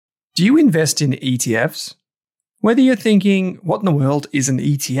Do you invest in ETFs? Whether you're thinking, what in the world is an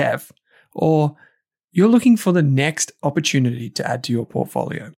ETF? Or you're looking for the next opportunity to add to your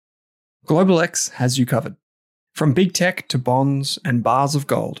portfolio, GlobalX has you covered. From big tech to bonds and bars of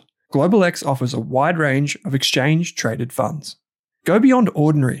gold, GlobalX offers a wide range of exchange-traded funds. Go beyond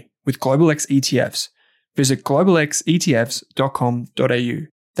ordinary with GlobalX ETFs. Visit globalxetfs.com.au.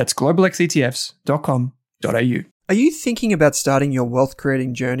 That's globalxetfs.com.au. Are you thinking about starting your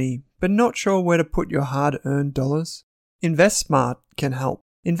wealth-creating journey, but not sure where to put your hard-earned dollars? InvestSmart can help.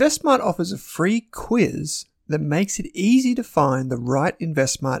 InvestSmart offers a free quiz that makes it easy to find the right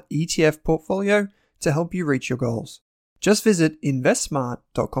InvestSmart ETF portfolio to help you reach your goals. Just visit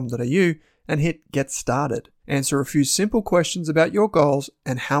investsmart.com.au and hit Get Started. Answer a few simple questions about your goals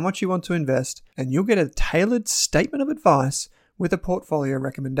and how much you want to invest, and you'll get a tailored statement of advice with a portfolio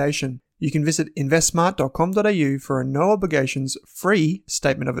recommendation. You can visit investsmart.com.au for a no-obligations free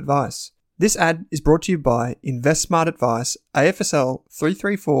statement of advice. This ad is brought to you by InvestSmart Advice, AFSL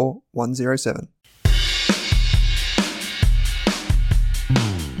 334107.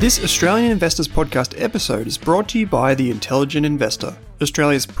 This Australian Investors Podcast episode is brought to you by The Intelligent Investor,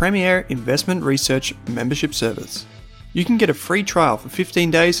 Australia's premier investment research membership service. You can get a free trial for 15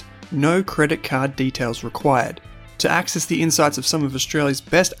 days, no credit card details required. To access the insights of some of Australia's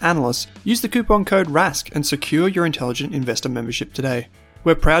best analysts, use the coupon code RASK and secure your Intelligent Investor membership today.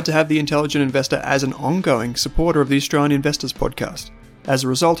 We're proud to have The Intelligent Investor as an ongoing supporter of the Australian Investors Podcast. As a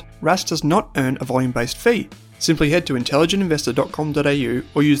result, RASK does not earn a volume-based fee. Simply head to intelligentinvestor.com.au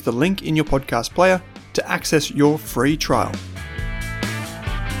or use the link in your podcast player to access your free trial.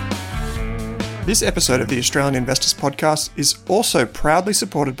 This episode of the Australian Investors Podcast is also proudly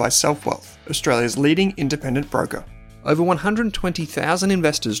supported by Selfwealth, Australia's leading independent broker. Over 120,000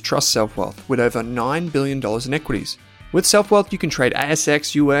 investors trust Selfwealth with over $9 billion in equities. With Selfwealth, you can trade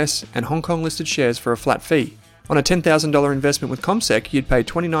ASX, US, and Hong Kong listed shares for a flat fee. On a $10,000 investment with CommSec, you'd pay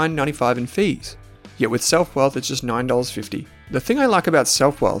 $29.95 in fees. Yet with Selfwealth, it's just $9.50. The thing I like about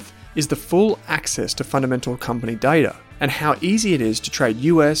Selfwealth is the full access to fundamental company data and how easy it is to trade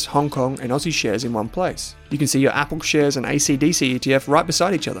US, Hong Kong, and Aussie shares in one place. You can see your Apple shares and ACDC ETF right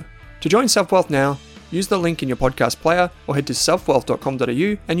beside each other. To join Selfwealth now, use the link in your podcast player or head to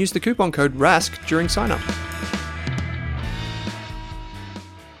selfwealth.com.au and use the coupon code RASK during sign-up.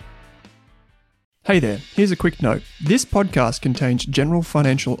 Hey there, here's a quick note. This podcast contains general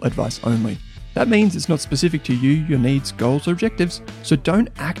financial advice only. That means it's not specific to you, your needs, goals, or objectives, so don't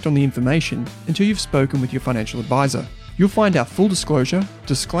act on the information until you've spoken with your financial advisor. You'll find our full disclosure,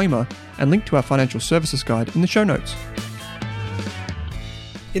 disclaimer, and link to our financial services guide in the show notes.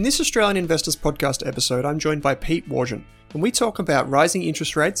 In this Australian Investors Podcast episode, I'm joined by Pete Wargent, and we talk about rising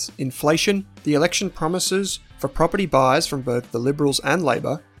interest rates, inflation, the election promises for property buyers from both the Liberals and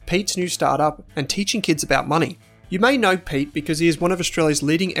Labor, Pete's new startup, and teaching kids about money. You may know Pete because he is one of Australia's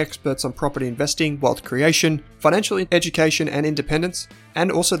leading experts on property investing, wealth creation, financial education and independence,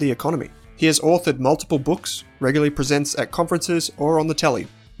 and also the economy. He has authored multiple books, regularly presents at conferences or on the telly.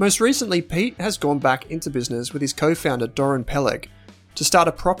 Most recently, Pete has gone back into business with his co-founder Doron Peleg to start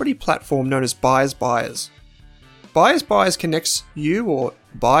a property platform known as Buyers Buyers. Buyers Buyers connects you or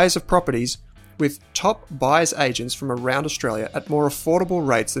buyers of properties with top buyers agents from around Australia at more affordable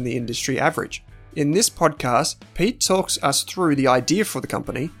rates than the industry average. In this podcast, Pete talks us through the idea for the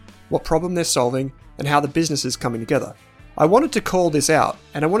company, what problem they're solving, and how the business is coming together. I wanted to call this out,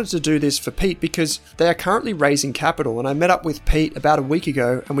 and I wanted to do this for Pete because they are currently raising capital, and I met up with Pete about a week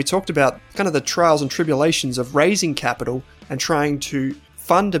ago, and we talked about kind of the trials and tribulations of raising capital and trying to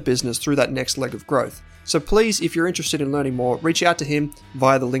fund a business through that next leg of growth. So please, if you're interested in learning more, reach out to him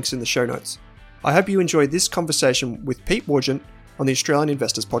via the links in the show notes. I hope you enjoyed this conversation with Pete Wargent on the Australian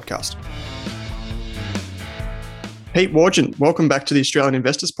Investors Podcast. Pete Wargent, welcome back to the Australian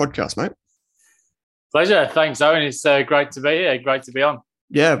Investors Podcast, mate. Pleasure. Thanks, Owen. It's great to be here. Great to be on.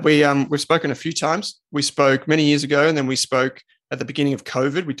 Yeah, we've spoken a few times. We spoke many years ago, and then we spoke at the beginning of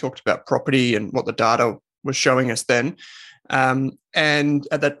COVID. We talked about property and what the data was showing us then. And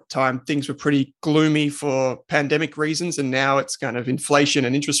at that time, things were pretty gloomy for pandemic reasons, and now it's kind of inflation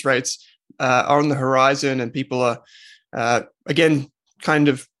and interest rates are on the horizon, and people are again kind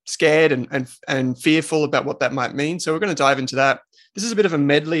of scared and fearful about what that might mean. So we're going to dive into that. This is a bit of a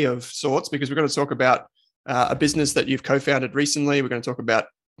medley of sorts because we're going to talk about a business that you've co-founded recently. We're going to talk about,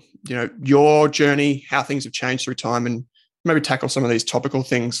 your journey, how things have changed through time, and maybe tackle some of these topical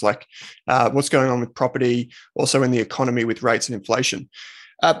things like what's going on with property, also in the economy with rates and inflation.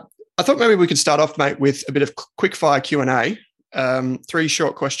 I thought maybe we could start off, mate, with a bit of quick-fire Q&A, 3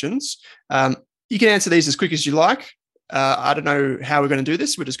 short questions. You can answer these as quick as you like. I don't know how we're going to do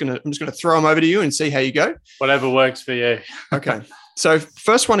this. I'm just going to throw them over to you and see how you go. Whatever works for you. Okay. So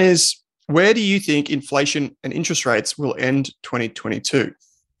first one is, where do you think inflation and interest rates will end 2022?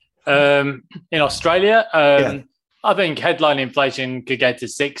 In Australia, I think headline inflation could get to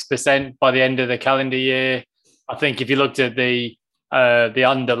 6% by the end of the calendar year. I think if you looked at the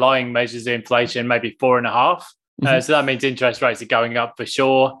underlying measures of inflation, maybe 4.5%. So that means interest rates are going up for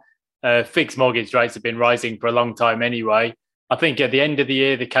sure. Fixed mortgage rates have been rising for a long time anyway. I think at the end of the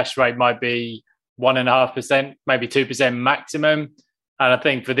year, the cash rate might be 1.5%, maybe 2% maximum. And I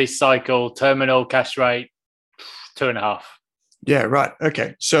think for this cycle, terminal cash rate, 2.5%. Yeah, right.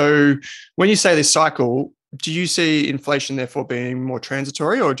 Okay. So when you say this cycle, do you see inflation therefore being more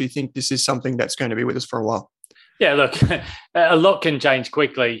transitory, or do you think this is something that's going to be with us for a while? Yeah, look, a lot can change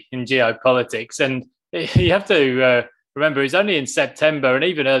quickly in geopolitics. And you have to remember, it's only in September and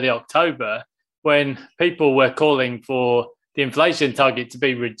even early October when people were calling for the inflation target to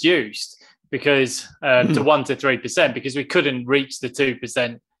be reduced because to 1 to 3%, because we couldn't reach the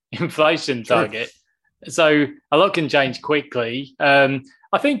 2% inflation target. So a lot can change quickly. I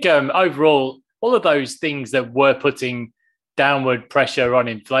think overall, all of those things that were putting downward pressure on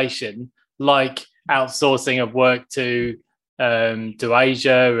inflation, like outsourcing of work to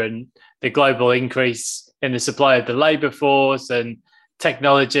Asia and the global increase in the supply of the labour force and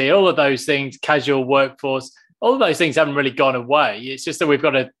technology, all of those things, casual workforce, all of those things haven't really gone away. It's just that we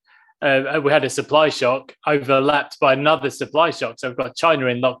had a supply shock overlapped by another supply shock. So we've got China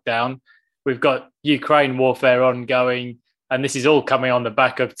in lockdown, we've got Ukraine warfare ongoing, and this is all coming on the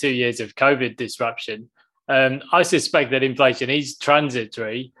back of 2 years of COVID disruption. I suspect that inflation is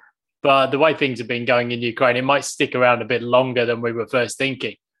transitory, but the way things have been going in Ukraine, it might stick around a bit longer than we were first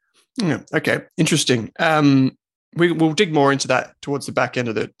thinking. Yeah, okay, interesting. We'll dig more into that towards the back end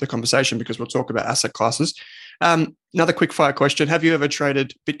of the conversation because we'll talk about asset classes. Another quick fire question. Have you ever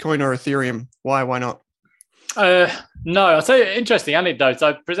traded Bitcoin or Ethereum? Why not? No, I'll tell you an interesting anecdote.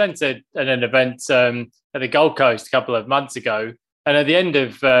 I presented at an event at the Gold Coast a couple of months ago. And at the end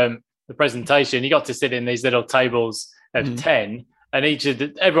of the presentation, you got to sit in these little tables of 10.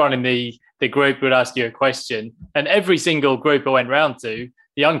 And everyone in the group would ask you a question. And every single group I went round to,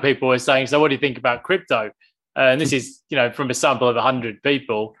 the young people were saying, so what do you think about crypto? And this is, from a sample of 100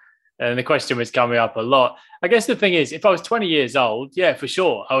 people. And the question was coming up a lot. I guess the thing is, if I was 20 years old, yeah, for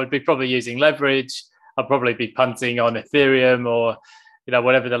sure, I would be probably using leverage. I'll probably be punting on Ethereum or,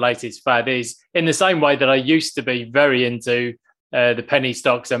 whatever the latest fad is, in the same way that I used to be very into the penny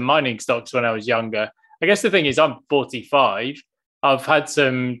stocks and mining stocks when I was younger. I guess the thing is, I'm 45. I've had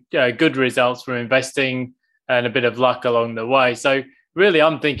some good results from investing and a bit of luck along the way. So really,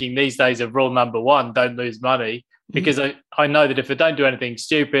 I'm thinking these days of rule number one, don't lose money, because I know that if I don't do anything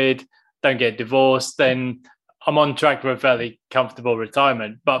stupid, don't get divorced, then I'm on track for a fairly comfortable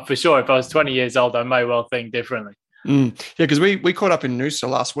retirement. But for sure, if I was 20 years old, I may well think differently. Yeah, because we caught up in Noosa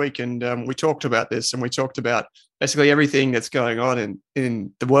last week and we talked about this, and we talked about basically everything that's going on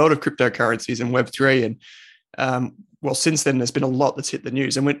in the world of cryptocurrencies and Web3. And well, since then, there's been a lot that's hit the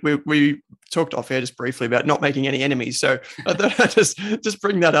news. And we talked off air just briefly about not making any enemies. So I thought I'd just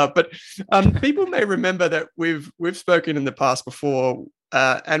bring that up. But people may remember that we've spoken in the past before.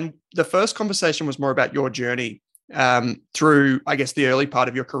 And the first conversation was more about your journey through, I guess, the early part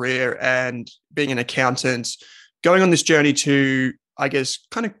of your career and being an accountant, going on this journey to, I guess,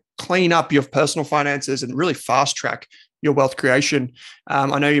 kind of clean up your personal finances and really fast track your wealth creation.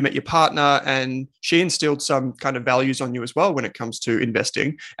 I know you met your partner and she instilled some kind of values on you as well when it comes to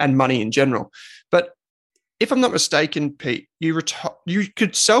investing and money in general. But if I'm not mistaken, Pete, you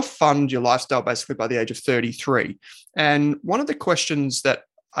could self-fund your lifestyle basically by the age of 33. And one of the questions that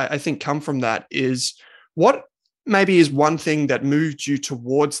I think come from that is, what maybe is one thing that moved you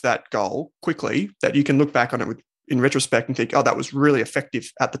towards that goal quickly that you can look back on it in retrospect and think, oh, that was really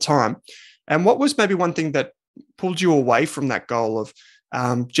effective at the time? And what was maybe one thing that pulled you away from that goal of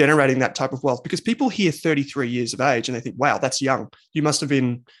generating that type of wealth? Because people hear 33 years of age and they think, wow, that's young. You must have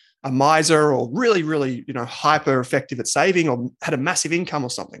been a miser or really, really, hyper effective at saving or had a massive income or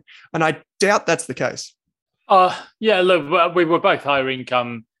something. And I doubt that's the case. Yeah, look, we were both higher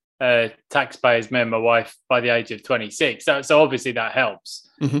income taxpayers, me and my wife, by the age of 26. So obviously that helps.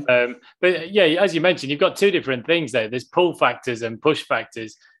 But yeah, as you mentioned, you've got two different things there. There's pull factors and push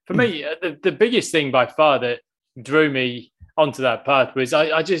factors. For me, the biggest thing by far that drew me onto that path was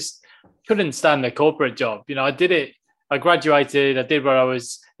I just couldn't stand the corporate job. I did it. I graduated. I did what I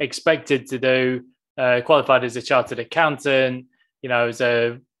was expected to do. Qualified as a chartered accountant.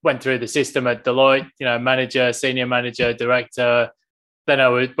 Went through the system at Deloitte. Manager, senior manager, director. Then I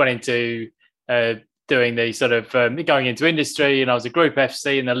went into the doing the sort of going into industry, and I was a Group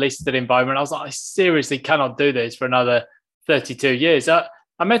FC in the listed environment. I was like, I seriously cannot do this for another 32 years. I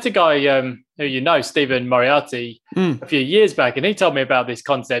met a guy who Stephen Moriarty, a few years back, and he told me about this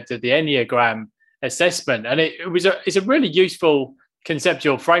concept of the Enneagram assessment, and it's a really useful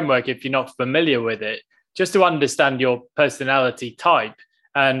conceptual framework if you're not familiar with it, just to understand your personality type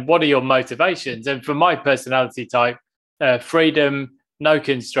and what are your motivations. And for my personality type, freedom, no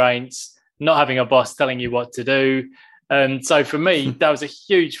constraints, not having a boss telling you what to do. So for me, that was a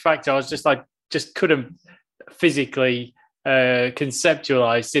huge factor. I was just couldn't physically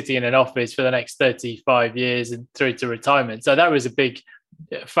conceptualize sitting in an office for the next 35 years and through to retirement. So that was a big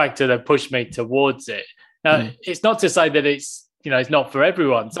factor that pushed me towards it. Now, it's not to say that it's not for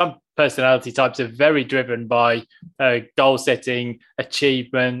everyone. Some personality types are very driven by goal setting,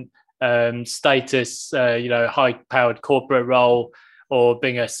 achievement, status, high-powered corporate role, or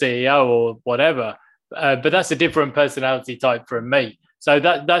being a CEO or whatever. But that's a different personality type from me. So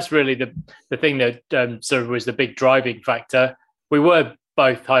that's really the thing that sort of was the big driving factor. We were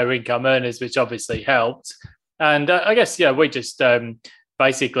both higher income earners, which obviously helped. And I guess, we just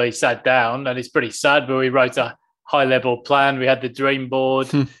basically sat down, and it's pretty sad, but we wrote a high-level plan. We had the dream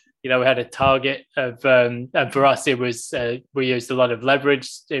board. We had a target of, and for us, it was, we used a lot of leverage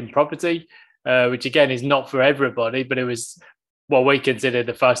in property, which again is not for everybody, but it was what we consider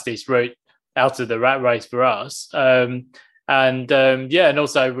the fastest route out of the rat race for us. And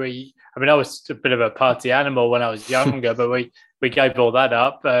also I was a bit of a party animal when I was younger, but we gave all that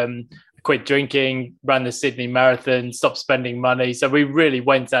up, quit drinking, ran the Sydney Marathon, stopped spending money. So we really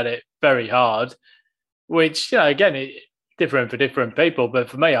went at it very hard, which, again, it's different for different people. But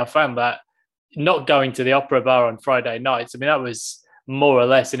for me, I found that not going to the opera bar on Friday nights, that was more or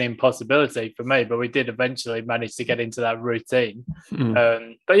less an impossibility for me, but we did eventually manage to get into that routine.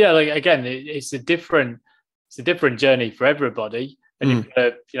 But again, it's a different journey for everybody, and you've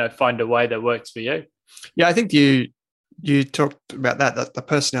got to find a way that works for you. Yeah, I think you talked about that the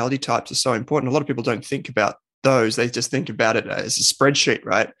personality types are so important. A lot of people don't think about those. They just think about it as a spreadsheet,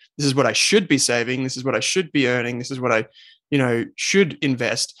 right? This is what I should be saving. This is what I should be earning. This is what I, should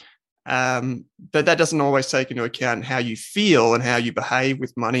invest. But that doesn't always take into account how you feel and how you behave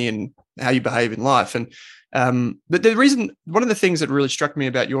with money and how you behave in life. And but one of the things that really struck me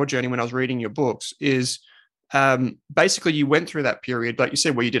about your journey when I was reading your books is basically you went through that period, like you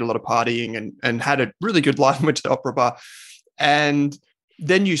said, where you did a lot of partying and had a really good life and went to the opera bar. And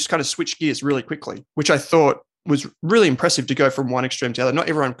then you kind of switched gears really quickly, which I thought was really impressive to go from one extreme to the other. Not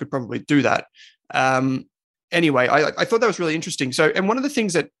everyone could probably do that. Anyway, I thought that was really interesting. So, and one of the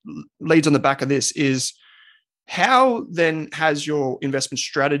things that leads on the back of this is how then has your investment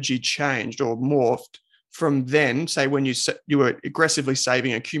strategy changed or morphed from then, say when you were aggressively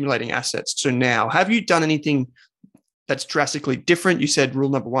saving, accumulating assets, to now? Have you done anything that's drastically different? You said rule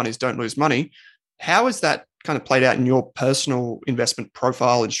number one is don't lose money. How has that kind of played out in your personal investment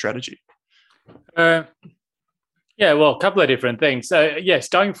profile and strategy? A couple of different things. So yes,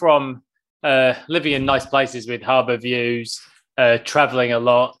 going from living in nice places with harbour views, traveling a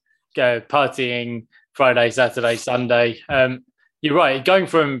lot, partying Friday, Saturday, Sunday. You're right. Going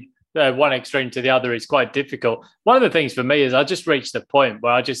from one extreme to the other is quite difficult. One of the things for me is I just reached a point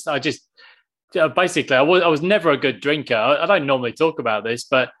where I was never a good drinker. I don't normally talk about this,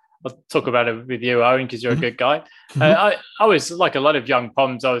 but I'll talk about it with you, Owen, because you're a good guy. I was like a lot of young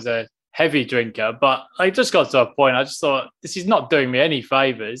poms. I was a heavy drinker, but I just got to a point. I just thought this is not doing me any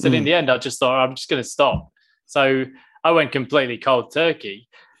favors, and in the end, I just thought I'm just going to stop. So I went completely cold turkey.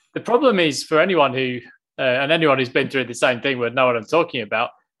 The problem is for anyone who and anyone who's been through the same thing would know what I'm talking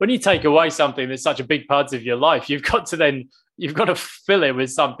about. When you take away something that's such a big part of your life, you've got to fill it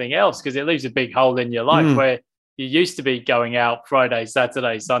with something else, because it leaves a big hole in your life where you used to be going out Friday,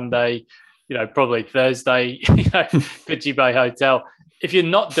 Saturday, Sunday, probably Thursday, Pitchy Bay Hotel. If you're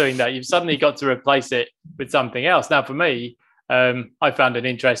not doing that, you've suddenly got to replace it with something else. Now, for me, I found an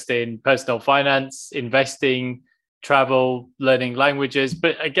interest in personal finance, investing, travel, learning languages.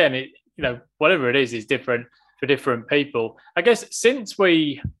 But again, whatever it is different for different people. I guess since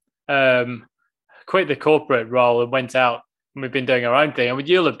we quit the corporate role and went out and we've been doing our own thing, and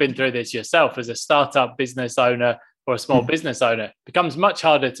you'll have been through this yourself as a startup business owner or a small business owner, it becomes much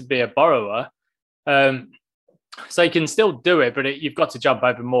harder to be a borrower. So you can still do it, but you've got to jump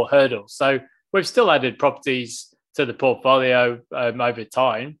over more hurdles. So we've still added properties to the portfolio over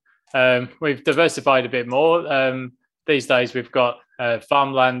time. We've diversified a bit more. These days, we've got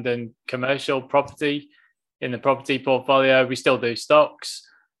farmland and commercial property in the property portfolio. We still do stocks.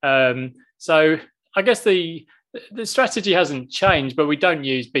 So I guess the the strategy hasn't changed, but we don't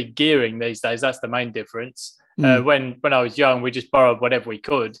use big gearing these days. That's the main difference. When I was young, we just borrowed whatever we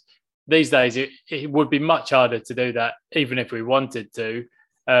could. These days, it would be much harder to do that, even if we wanted to,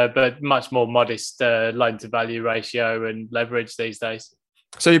 but much more modest loan to value ratio and leverage these days.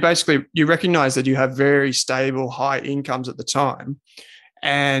 So you recognize that you have very stable, high incomes at the time,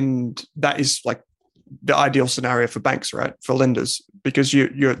 and that is like the ideal scenario for banks, right? For lenders, because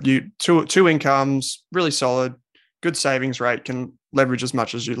you two incomes, really solid, good savings rate, can leverage as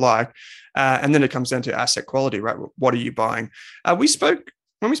much as you like, and then it comes down to asset quality, right? What are you buying?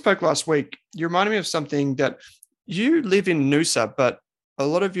 When we spoke last week, you reminded me of something that you live in Noosa, but a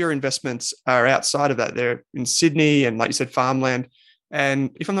lot of your investments are outside of that. They're in Sydney and, like you said, farmland.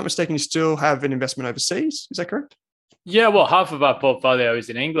 And if I'm not mistaken, you still have an investment overseas. Is that correct? Yeah, well, half of our portfolio is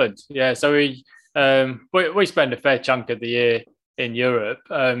in England. Yeah, so we spend a fair chunk of the year in Europe.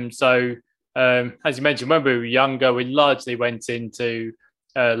 As you mentioned, when we were younger, we largely went into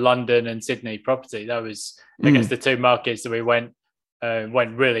London and Sydney property. That was, I guess, the two markets that we went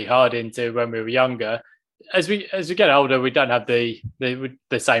really hard into when we were younger. As we get older, we don't have the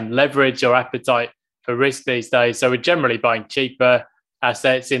same leverage or appetite for risk these days. So we're generally buying cheaper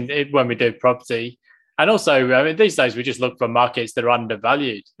assets when we do property. And also, I mean, these days we just look for markets that are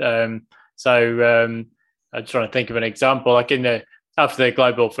undervalued. I'm trying to think of an example. Like after the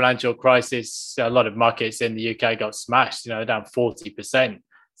global financial crisis, a lot of markets in the UK got smashed, down 40%.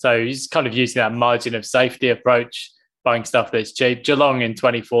 So he's kind of using that margin of safety approach, buying stuff that's cheap. Geelong in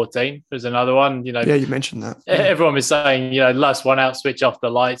 2014 was another one. Yeah, you mentioned that. Yeah. Everyone was saying, last one out, switch off the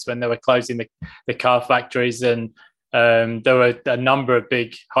lights when they were closing the car factories, and there were a number of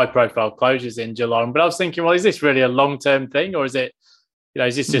big high-profile closures in Geelong. But I was thinking, well, is this really a long-term thing, or is it,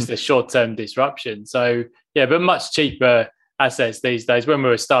 is this just a short-term disruption? So yeah, but much cheaper assets these days. When we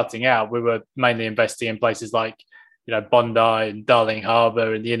were starting out, we were mainly investing in places like, Bondi and Darling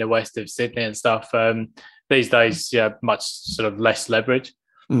Harbour and the inner west of Sydney and stuff. These days, much sort of less leverage.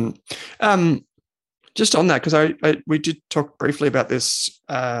 Just on that, because we did talk briefly about this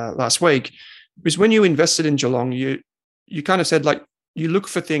last week, because when you invested in Geelong, you kind of said, like, you look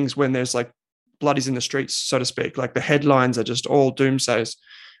for things when there's like bloodies in the streets, so to speak. Like the headlines are just all doomsays,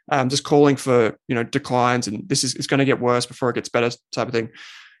 just calling for declines, and this is going to get worse before it gets better, type of thing.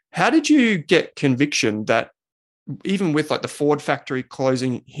 How did you get conviction that even with like the Ford factory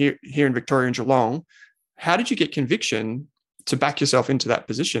closing here in Victoria and Geelong, how did you get conviction to back yourself into that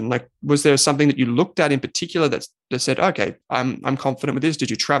position? Like, was there something that you looked at in particular that said, okay, I'm confident with this? Did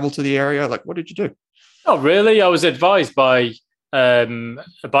you travel to the area? Like, what did you do? Not really. I was advised by a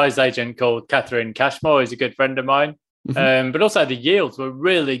buyer's agent called Catherine Cashmore, who's a good friend of mine. But also the yields were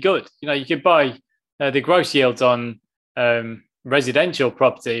really good. You could buy the gross yields on residential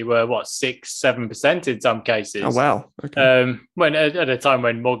property were 6-7% in some cases. Oh wow! Okay. When at a time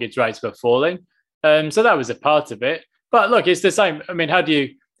when mortgage rates were falling, so that was a part of it. But look, it's the same. I mean, how do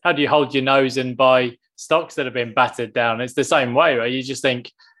you hold your nose and buy stocks that have been battered down? It's the same way, right? You just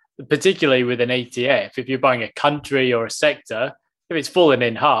think, particularly with an ETF, if you're buying a country or a sector, if it's fallen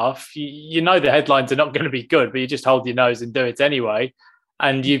in half, the headlines are not going to be good, but you just hold your nose and do it anyway.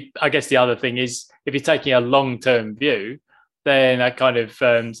 And I guess the other thing is, if you're taking a long-term view, then that kind of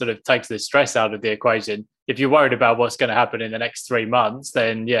sort of takes the stress out of the equation. If you're worried about what's going to happen in the next 3 months,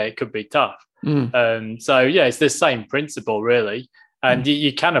 then yeah, it could be tough. So yeah, it's the same principle really. And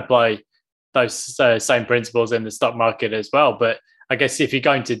you can apply those same principles in the stock market as well. But I guess if you're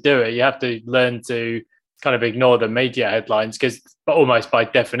going to do it, you have to learn to kind of ignore the media headlines, because almost by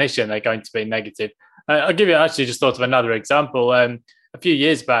definition, they're going to be negative. I'll give you actually just thought of another example. A few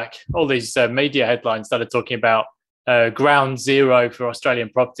years back, all these media headlines started talking about ground zero for Australian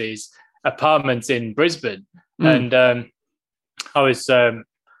properties, apartments in Brisbane. And I was,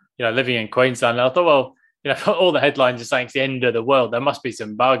 living in Queensland. And I thought, well, all the headlines are saying it's the end of the world. There must be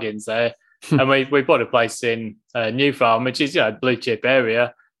some bargains there. And we bought a place in New Farm, which is, blue chip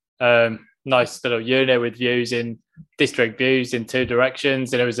area. Nice little unit with views in district views in two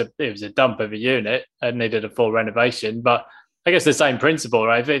directions. And it was a dump of a unit and needed a full renovation. But I guess the same principle,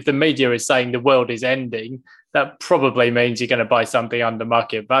 right? If the media is saying the world is ending, that probably means you're going to buy something under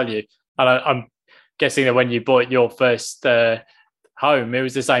market value. And I'm guessing that when you bought your first home, it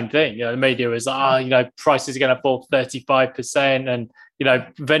was the same thing. The media was prices are going to fall 35%, and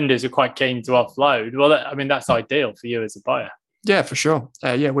vendors are quite keen to offload. Well, that's ideal for you as a buyer. Yeah, for sure.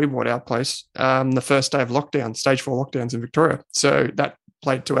 We bought our place the first day of lockdown, stage 4 lockdowns in Victoria. So that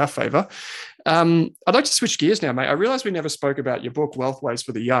played to our favour. I'd like to switch gears now, mate. I realize we never spoke about your book, Wealth Ways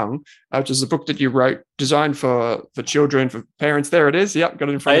for the Young, which is a book that you wrote, designed for children, for parents. There it is. Yep, got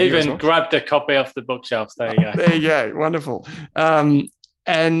it in front of you. I even grabbed a copy off the bookshelf. There you go. There you go. Wonderful.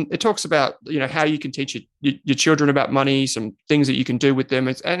 And it talks about, how you can teach your children about money, some things that you can do with them,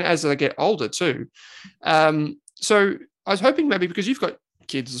 and as they get older too. So I was hoping maybe, because you've got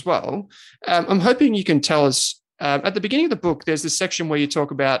kids as well, I'm hoping you can tell us, at the beginning of the book, there's this section where you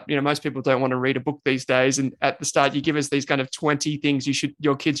talk about, most people don't want to read a book these days. And at the start, you give us these kind of 20 things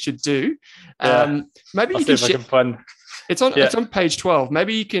your kids should do. Maybe you can share. It's on page 12.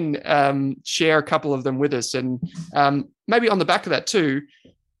 Maybe you can share a couple of them with us, and maybe on the back of that too,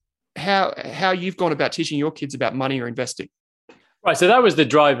 how you've gone about teaching your kids about money or investing. Right. So that was the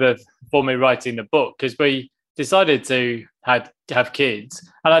driver for me writing the book, because we decided to have kids,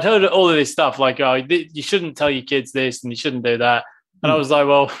 and I'd heard all of this stuff like, you shouldn't tell your kids this and you shouldn't do that. And I was like,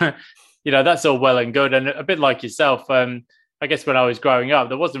 well, that's all well and good. And a bit like yourself, I guess when I was growing up,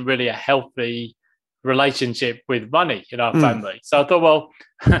 there wasn't really a healthy relationship with money in our family. So I thought, well,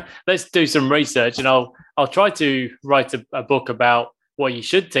 let's do some research, and I'll try to write a book about what you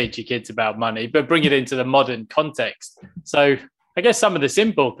should teach your kids about money, but bring it into the modern context. So I guess some of the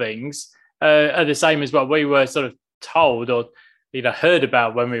simple things are the same as what we were sort of told or heard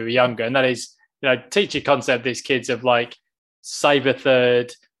about when we were younger, and that is, teach a concept these kids of like save a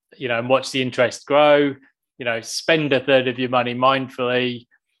third, and watch the interest grow, spend a third of your money mindfully,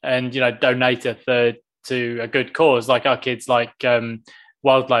 and donate a third to a good cause, like our kids like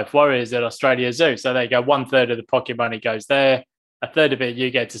wildlife warriors at Australia Zoo. So they go, 1/3 of the pocket money goes there, a third of it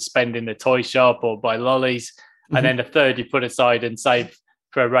you get to spend in the toy shop or buy lollies, and then a third you put aside and save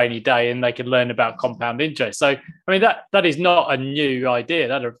for a rainy day, and they can learn about compound interest. So, I mean, that is not a new idea.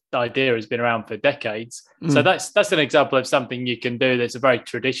 That idea has been around for decades. So that's an example of something you can do that's a very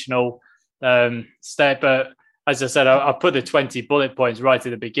traditional step. But as I said, I put the 20 bullet points right at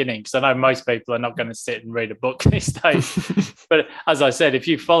the beginning, because I know most people are not going to sit and read a book these days. But as I said, if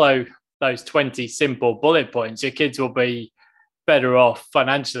you follow those 20 simple bullet points, your kids will be better off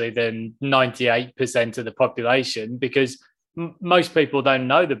financially than 98% of the population, because most people don't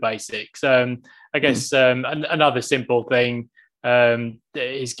know the basics. I guess another simple thing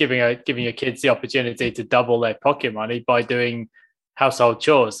is giving your kids the opportunity to double their pocket money by doing household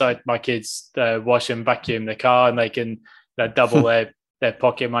chores. So my kids wash and vacuum the car, and they can double their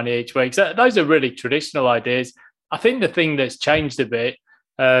pocket money each week. So those are really traditional ideas. I think the thing that's changed a bit,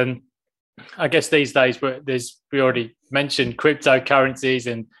 I guess these days, we already mentioned cryptocurrencies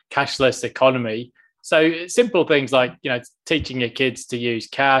and cashless economy. So simple things like, teaching your kids to use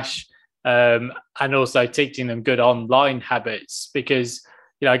cash, and also teaching them good online habits, because,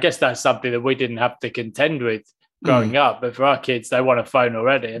 I guess that's something that we didn't have to contend with growing up. But for our kids, they want a phone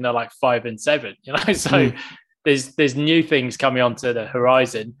already, and they're like 5 and 7, So there's new things coming onto the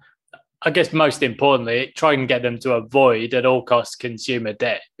horizon. I guess most importantly, try and get them to avoid at all costs consumer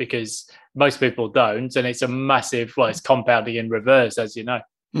debt, because most people don't, and it's a massive, it's compounding in reverse, as you know.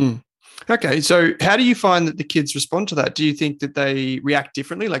 Okay, so how do you find that the kids respond to that? Do you think that they react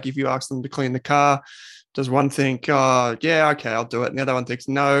differently? Like if you ask them to clean the car, does one think, oh, yeah, okay, I'll do it, and the other one thinks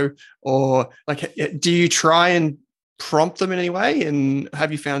no? Or like, do you try and prompt them in any way? And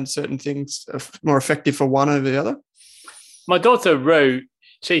have you found certain things more effective for one over the other? My daughter, Rue,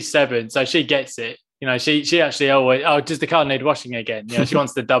 she's 7, so she gets it. She actually always, does the car need washing again? She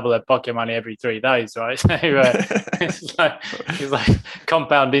wants to double her pocket money every 3 days, right? So it's like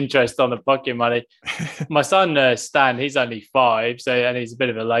compound interest on the pocket money. My son, Stan, he's only 5, and he's a bit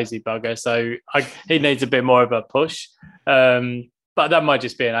of a lazy bugger, so he needs a bit more of a push. But that might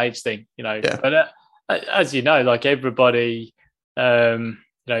just be an age thing, Yeah. But as you know, like everybody,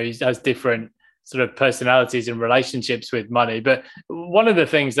 has different sort of personalities and relationships with money. But one of the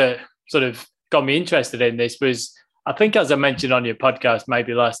things that sort of got me interested in this was, I think, as I mentioned on your podcast,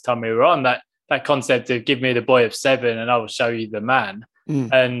 maybe last time we were on, that concept of give me the boy of 7 and I will show you the man.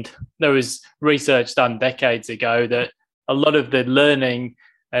 And there was research done decades ago that a lot of the learning,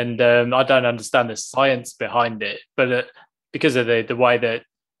 and I don't understand the science behind it, but because of the way that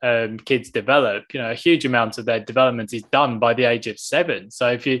kids develop, a huge amount of their development is done by the age of 7. So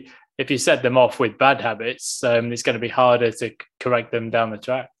if you set them off with bad habits, it's going to be harder to correct them down the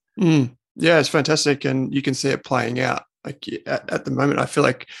track. Yeah, it's fantastic, and you can see it playing out. Like at the moment, I feel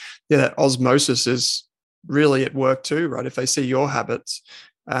like that osmosis is really at work too, right? If they see your habits,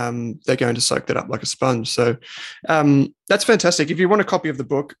 they're going to soak that up like a sponge. So that's fantastic. If you want a copy of the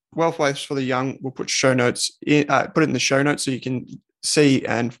book, Wealth Ways for the Young, we'll put show notes put it in the show notes so you can see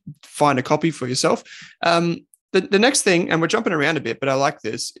and find a copy for yourself. the next thing, and we're jumping around a bit, but I like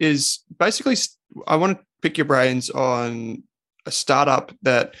this, is basically I want to pick your brains on a startup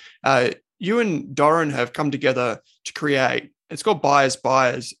that you and Doran have come together to create. It's called Buyers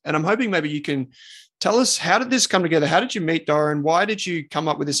Buyers. And I'm hoping maybe you can tell us, how did this come together? How did you meet Doran? Why did you come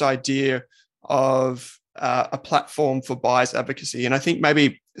up with this idea of a platform for buyers advocacy? And I think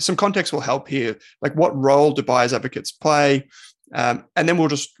maybe some context will help here. Like, what role do buyers advocates play? And then we'll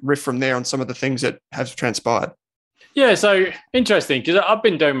just riff from there on some of the things that have transpired. Yeah, so interesting, because I've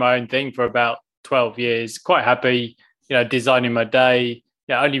been doing my own thing for about 12 years, quite happy, designing my day,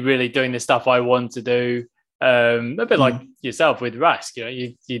 only really doing the stuff I want to do. A bit like yourself with Rask,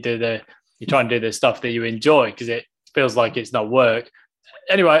 you try and do the stuff that you enjoy because it feels like it's not work.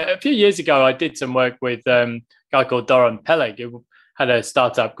 Anyway, a few years ago, I did some work with a guy called Doran Peleg, who had a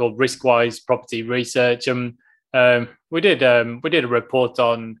startup called Riskwise Property Research. And we did a report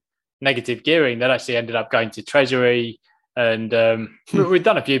on negative gearing that actually ended up going to Treasury. And we've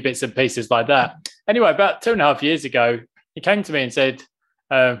done a few bits and pieces like that. Anyway, about 2.5 years ago, he came to me and said,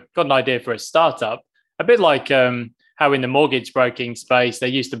 got an idea for a startup, a bit like how in the mortgage broking space, there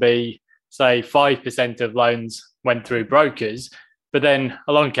used to be, say, 5% of loans went through brokers. But then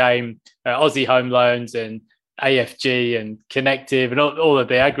along came Aussie Home Loans and AFG and Connective and all of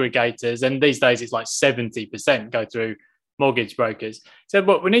the aggregators. And these days it's like 70% go through mortgage brokers.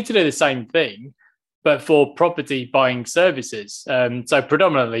 So we need to do the same thing, but for property buying services. So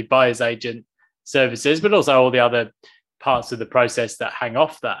predominantly buyer's agent services, but also all the other parts of the process that hang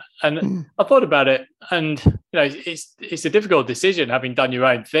off that. And I thought about it, and it's a difficult decision, having done your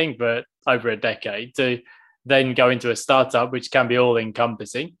own thing for over a decade, to then go into a startup, which can be all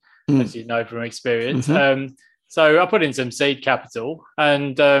encompassing, as you know from experience. So I put in some seed capital,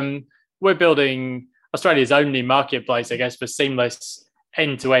 and we're building Australia's only marketplace, I guess, for seamless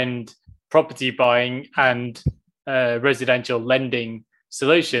end-to-end property buying and residential lending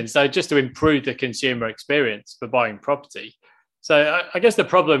solutions. So just to improve the consumer experience for buying property. So I guess the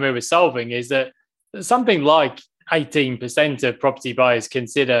problem we were solving is that something like 18% of property buyers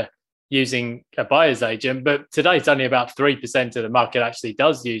consider using a buyer's agent, but today it's only about 3% of the market actually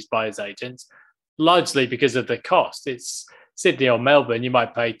does use buyer's agents, largely because of the cost. It's Sydney or Melbourne, you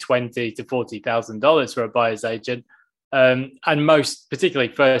might pay $20,000 to $40,000 for a buyer's agent, and most,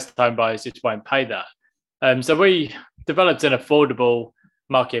 particularly first-time buyers, just won't pay that. So we developed an affordable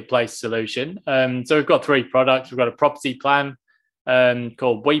marketplace solution. So we've got 3 products. We've got a property plan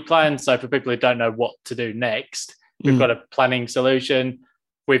called WePlan. So for people who don't know what to do next, we've got a planning solution.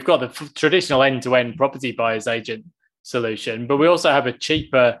 We've got the traditional end-to-end property buyer's agent solution, but we also have a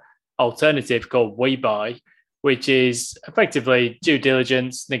cheaper alternative called WeBuy, which is effectively due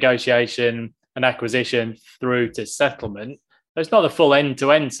diligence, negotiation, and acquisition through to settlement. It's not a full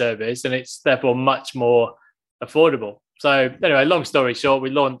end-to-end service, and it's therefore much more affordable. So anyway, long story short,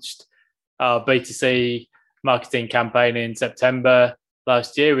 we launched our B2C marketing campaign in September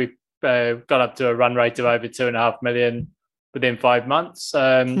last year. We got up to a run rate of over 2.5 million within 5 months.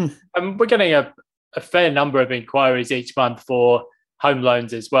 And we're getting a fair number of inquiries each month for home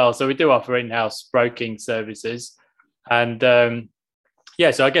loans as well. So we do offer in-house broking services. And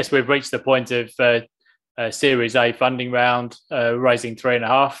so I guess we've reached the point of Series A funding round, raising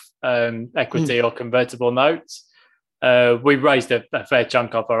 3.5 equity or convertible notes. We've raised a fair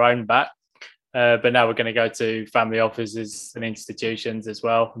chunk off our own back, but now we're going to go to family offices and institutions as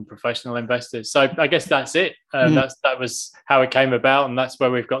well, and professional investors. So I guess that's it. That was how it came about, and that's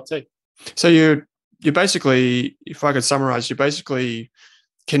where we've got to. So you're basically, if I could summarize, you're basically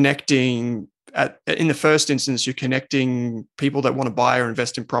connecting in the first instance, you're connecting people that want to buy or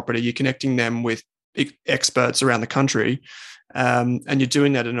invest in property. You're connecting them with experts around the country. And you're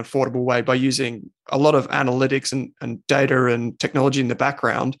doing that in an affordable way by using a lot of analytics and data and technology in the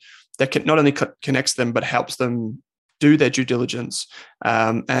background that not only connects them, but helps them do their due diligence.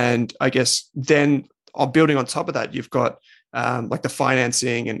 And I guess then building on top of that, you've got like the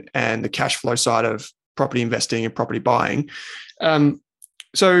financing and the cash flow side of property investing and property buying.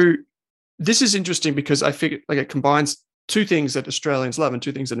 So this is interesting because I figure like it combines 2 things that Australians love and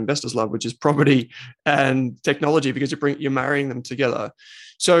 2 things that investors love, which is property and technology, because you're marrying them together.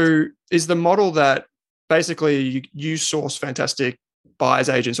 So is the model that basically you source fantastic buyer's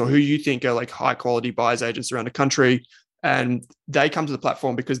agents, or who you think are like high quality buyer's agents around the country, and they come to the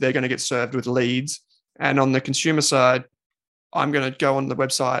platform because they're going to get served with leads. And on the consumer side, I'm going to go on the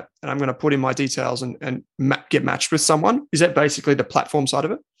website and I'm going to put in my details and get matched with someone. Is that basically the platform side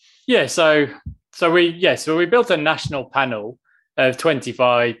of it? Yeah. So we built a national panel of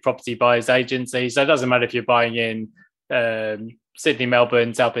 25 property buyers agencies. So it doesn't matter if you're buying in Sydney,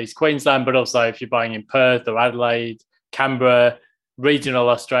 Melbourne, Southeast Queensland, but also if you're buying in Perth or Adelaide, Canberra, regional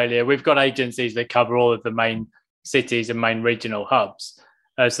Australia, we've got agencies that cover all of the main cities and main regional hubs.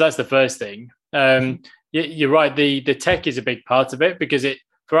 So that's the first thing. You're right. The tech is a big part of it because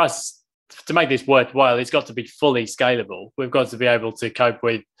for us to make this worthwhile, it's got to be fully scalable. We've got to be able to cope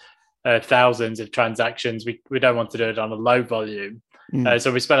with thousands of transactions. We don't want to do it on a low volume.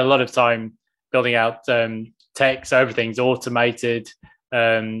 So we spent a lot of time building out tech. So everything's automated,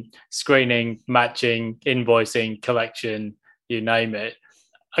 screening, matching, invoicing, collection, you name it.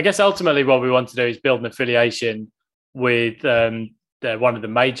 I guess ultimately what we want to do is build an affiliation with one of the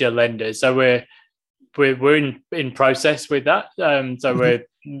major lenders. So we're in process with that. So we're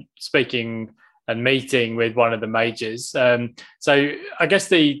speaking and meeting with one of the majors. So I guess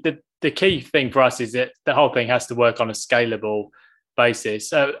the key thing for us is that the whole thing has to work on a scalable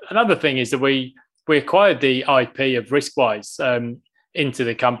basis. Another thing is that we acquired the IP of Riskwise into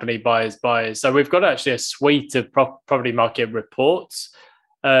the company buyers. So we've got actually a suite of property market reports,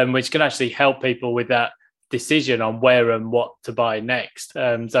 which can actually help people with that decision on where and what to buy next.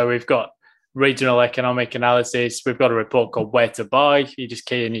 So we've got regional economic analysis. We've got a report called Where to Buy. You just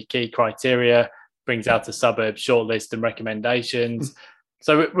key in your key criteria, brings out a suburb shortlist and recommendations.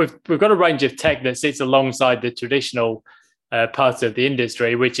 So we've got a range of tech that sits alongside the traditional part of the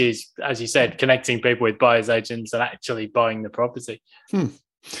industry, which is, as you said, connecting people with buyers agents and actually buying the property.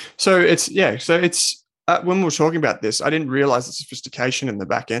 So it's when we were talking about this, I didn't realize the sophistication in the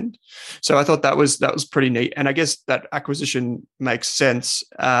back end. So I thought that was pretty neat. And I guess that acquisition makes sense.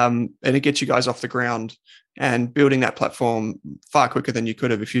 And it gets you guys off the ground and building that platform far quicker than you could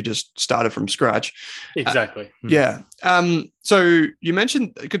have if you just started from scratch. Exactly. Yeah. So you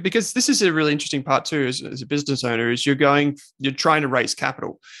mentioned, because this is a really interesting part too, as a business owner, is you're trying to raise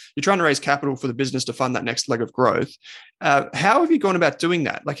capital. You're trying to raise capital for the business to fund that next leg of growth. How have you gone about doing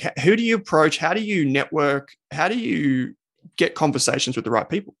that? Like, who do you approach? How do you network? How do you get conversations with the right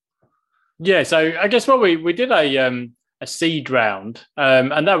people? Yeah. So I guess what we did a seed round,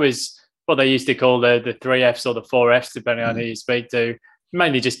 and that was what they used to call the 3Fs or the 4Fs, depending on who you speak to,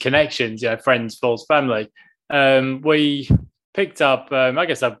 mainly just connections, friends, false family. We picked up, I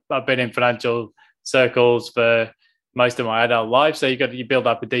guess I've been in financial circles for most of my adult life. So you build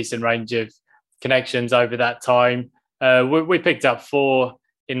up a decent range of connections over that time. We picked up 4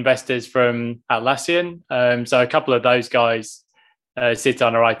 investors from Atlassian. So a couple of those guys sit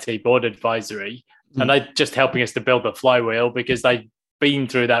on our IT board advisory, and they're just helping us to build the flywheel because they've been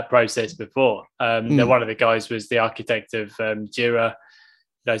through that process before. One of the guys was the architect of Jira.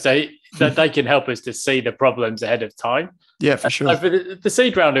 So that they can help us to see the problems ahead of time. Yeah, for sure. For the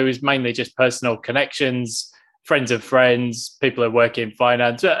seed round, it was mainly just personal connections, friends of friends, people who work in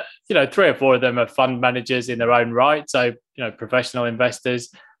finance. 3 or 4 of them are fund managers in their own right, so professional investors.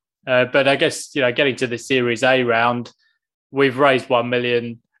 But I guess getting to the Series A round, we've raised 1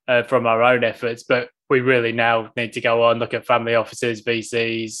 million from our own efforts, but we really now need to go on, look at family offices,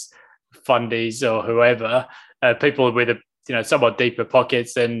 VCs, fundies, or whoever, people with somewhat deeper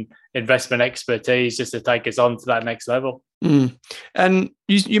pockets and investment expertise just to take us on to that next level. And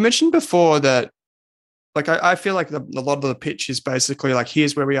you mentioned before that, like, I feel like a lot of the pitch is basically like,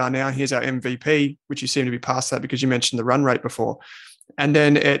 here's where we are now, here's our MVP, which you seem to be past that because you mentioned the run rate before. And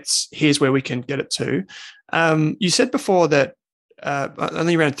then it's, here's where we can get it to. You said before that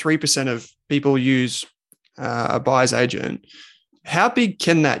only around 3% of people use a buyer's agent. How big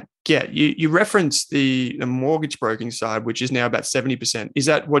can that get? You referenced the mortgage broking side, which is now about 70%. Is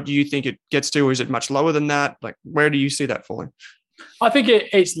that what you think it gets to, or is it much lower than that? Like, where do you see that falling? I think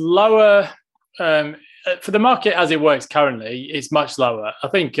it's lower. For the market as it works currently, it's much lower. I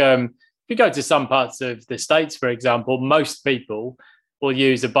think if you go to some parts of the States, for example, most people will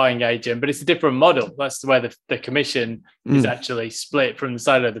use a buying agent, but it's a different model. That's where the commission is actually split from the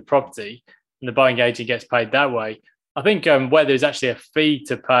sale of the property, and the buying agent gets paid that way. I think where there's actually a fee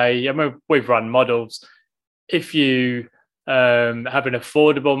to pay, I mean, we've run models. If you have an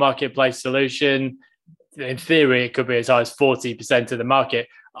affordable marketplace solution, in theory, it could be as high as 40% of the market.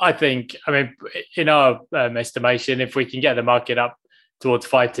 I think, in our estimation, if we can get the market up towards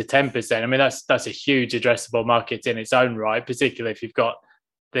 5 to 10%, that's a huge addressable market in its own right, particularly if you've got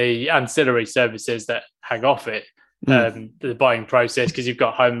the ancillary services that hang off it, the buying process, because you've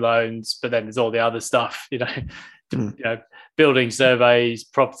got home loans, but then there's all the other stuff, building surveys,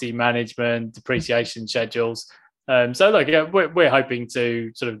 property management, depreciation schedules. We're hoping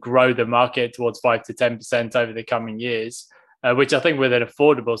to sort of grow the market towards 5 to 10% over the coming years, which I think with an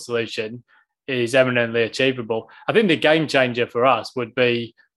affordable solution is eminently achievable. I think the game changer for us would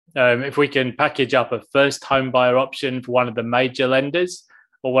be if we can package up a first home buyer option for one of the major lenders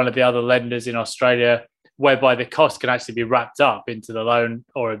or one of the other lenders in Australia, whereby the cost can actually be wrapped up into the loan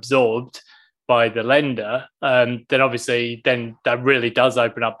or absorbed by the lender, then obviously then that really does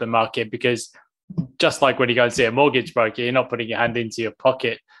open up the market, because just like when you go and see a mortgage broker, you're not putting your hand into your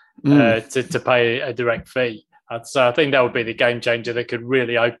pocket to pay a direct fee. So I think that would be the game changer that could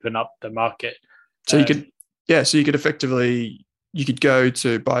really open up the market. So you could effectively, you could go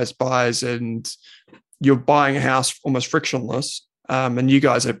to buyers and you're buying a house almost frictionless, and you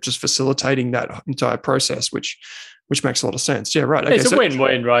guys are just facilitating that entire process, which makes a lot of sense. Yeah, right. Okay, it's a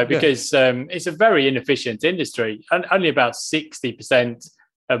win-win, right? Because it's a very inefficient industry. And only about 60%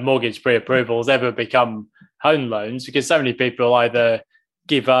 of mortgage pre-approvals ever become home loans, because so many people either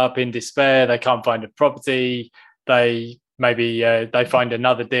give up in despair, they can't find a property, they find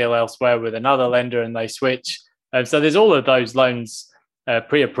another deal elsewhere with another lender and they switch. And so there's all of those loans,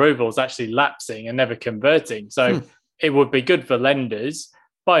 pre-approvals actually lapsing and never converting. So it would be good for lenders.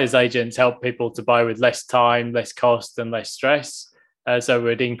 Buyers agents help people to buy with less time, less cost and less stress. So it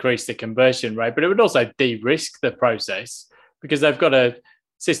would increase the conversion rate, but it would also de-risk the process, because they've got a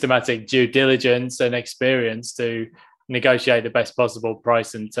systematic due diligence and experience to negotiate the best possible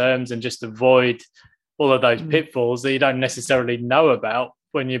price and terms, and just avoid all of those pitfalls that you don't necessarily know about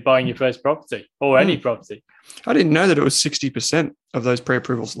when you're buying your first property or any property. I didn't know that it was 60% of those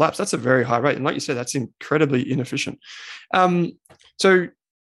pre-approvals lapse. That's a very high rate. And like you said, that's incredibly inefficient. So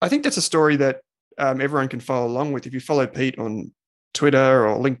I think that's a story that everyone can follow along with. If you follow Pete on Twitter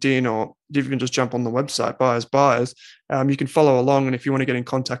or LinkedIn, or if you can just jump on the website, Buyers, you can follow along. And if you want to get in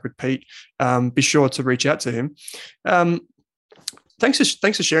contact with Pete, be sure to reach out to him. Thanks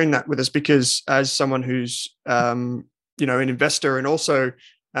for sharing that with us, because as someone who's an investor and also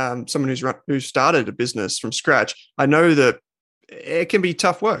someone who's started a business from scratch, I know that it can be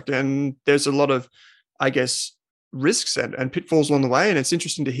tough work, and there's a lot of, I guess, risks and pitfalls along the way. And it's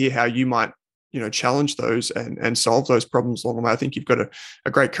interesting to hear how you might, challenge those and solve those problems along the way. I think you've got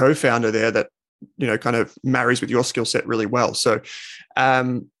a great co-founder there that, kind of marries with your skill set really well. So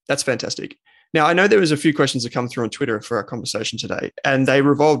that's fantastic. Now, I know there was a few questions that come through on Twitter for our conversation today, and they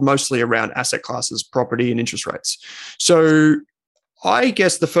revolved mostly around asset classes, property and interest rates. So I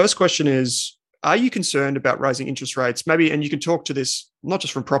guess the first question is, are you concerned about rising interest rates? Maybe, and you can talk to this not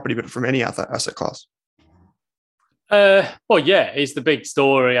just from property, but from any other asset class. Well, yeah, it's the big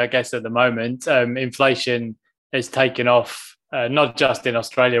story, I guess, at the moment. Inflation has taken off, not just in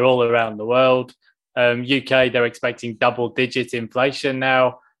Australia, all around the world. UK, they're expecting double-digit inflation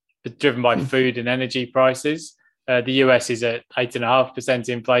now, driven by food and energy prices. The US is at 8.5%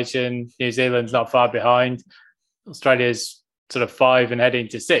 inflation. New Zealand's not far behind. Australia's sort of 5 and heading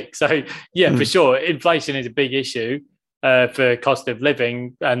to 6. So, yeah, for sure, inflation is a big issue for cost of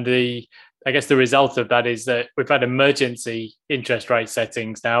living. And I guess the result of that is that we've had emergency interest rate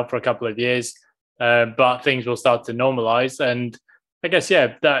settings now for a couple of years, but things will start to normalize. And I guess,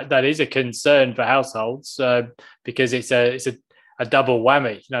 that is a concern for households because it's a double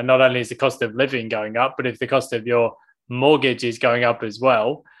whammy. Not only is the cost of living going up, but if the cost of your mortgage is going up as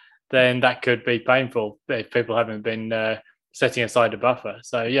well, then that could be painful if people haven't been setting aside a buffer.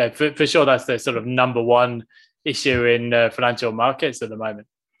 So, for sure, that's the sort of number one issue in financial markets at the moment.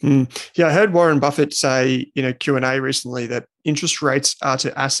 Yeah, I heard Warren Buffett say in a Q&A recently that interest rates are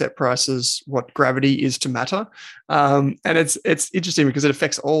to asset prices what gravity is to matter. And it's interesting because it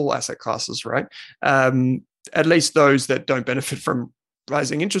affects all asset classes, right? At least those that don't benefit from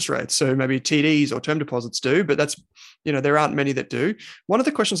rising interest rates. So maybe TDs or term deposits do, but that's, there aren't many that do. One of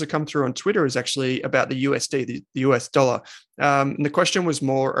the questions that come through on Twitter is actually about the USD, the US dollar. And the question was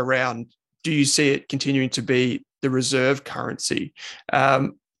more around, do you see it continuing to be the reserve currency?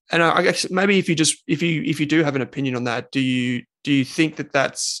 And I guess maybe if you do have an opinion on that, do you think that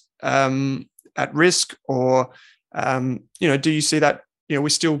that's at risk, or do you see that we're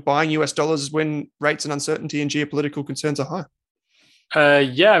still buying US dollars when rates and uncertainty and geopolitical concerns are high?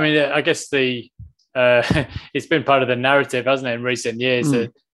 I guess it's been part of the narrative, hasn't it, in recent years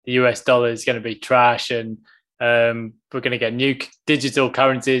that the US dollar is going to be trash and we're going to get new digital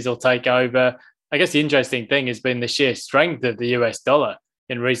currencies will take over. I guess the interesting thing has been the sheer strength of the US dollar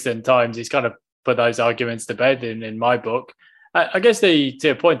in recent times. It's kind of put those arguments to bed in my book. I guess to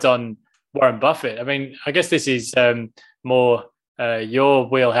your point on Warren Buffett, I guess this is more your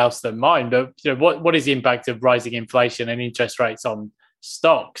wheelhouse than mine, but what is the impact of rising inflation and interest rates on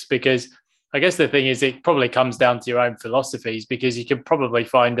stocks? Because I guess the thing is, it probably comes down to your own philosophies, because you can probably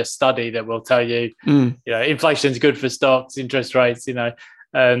find a study that will tell you, inflation is good for stocks, interest rates,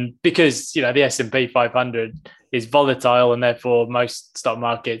 because the S&P 500 is volatile, and therefore most stock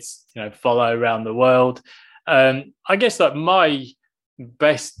markets follow around the world. I guess that my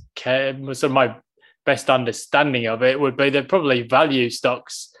best understanding of it would be that probably value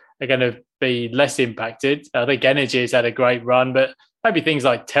stocks are going to be less impacted. I think energy has had a great run, but maybe things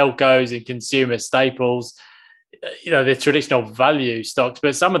like telcos and consumer staples, the traditional value stocks,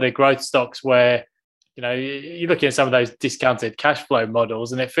 but some of the growth stocks where you're looking at some of those discounted cash flow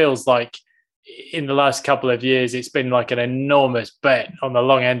models, and it feels like in the last couple of years, it's been like an enormous bet on the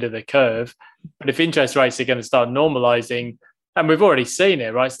long end of the curve. But if interest rates are going to start normalizing, and we've already seen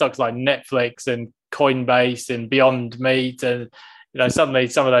it, right? Stocks like Netflix and Coinbase and Beyond Meat, and suddenly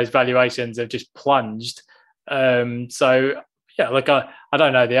some of those valuations have just plunged. So yeah, look, I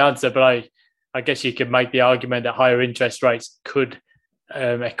don't know the answer, but I guess you could make the argument that higher interest rates could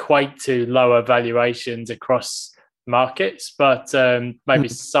equate to lower valuations across markets, but maybe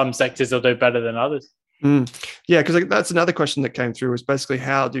some sectors will do better than others. Yeah, because that's another question that came through, was basically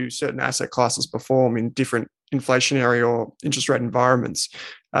how do certain asset classes perform in different inflationary or interest rate environments?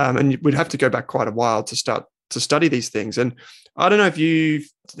 And we'd have to go back quite a while to start to study these things. And I don't know if you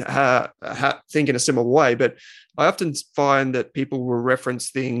think in a similar way, but I often find that people will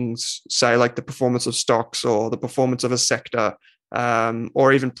reference things, say like the performance of stocks or the performance of a sector,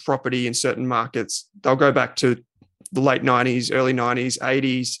 or even property in certain markets. They'll go back to the late 90s, early 90s,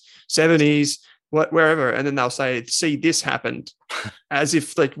 80s, 70s, wherever, and then they'll say, see, this happened, as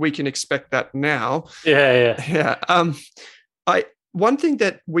if like we can expect that now. Yeah. One thing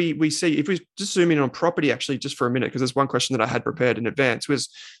that we see, if we just zoom in on property actually just for a minute, because there's one question that I had prepared in advance, was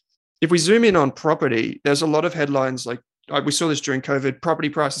if we zoom in on property, there's a lot of headlines like we saw this during COVID, property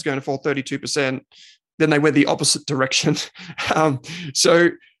prices going to fall 32%. Then they went the opposite direction. So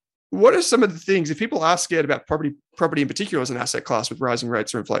what are some of the things, if people are scared about property in particular as an asset class with rising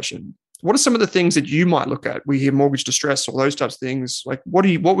rates or inflation, what are some of the things that you might look at? We hear mortgage distress, all those types of things. Like what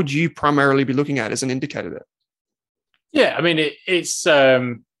would you primarily be looking at as an indicator there? Yeah, I mean, it's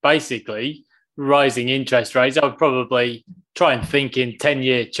basically rising interest rates. I would probably try and think in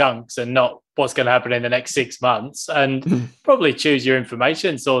 10-year chunks and not what's going to happen in the next 6 months, and probably choose your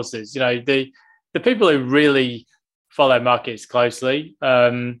information sources. The people who really follow markets closely,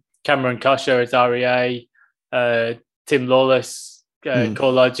 Cameron Kusher at REA, Tim Lawless,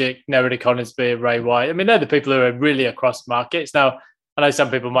 CoreLogic, Nerida Conisbee, Ray White. I mean, they're the people who are really across markets. Now, I know some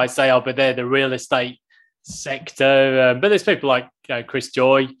people might say, but they're the real estate sector. But there's people like Chris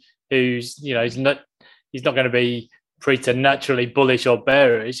Joy, who's he's not going to be preternaturally bullish or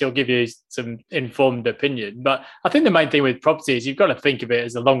bearish. He'll give you some informed opinion. But I think the main thing with property is you've got to think of it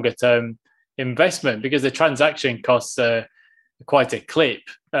as a longer term investment, because the transaction costs are quite a clip.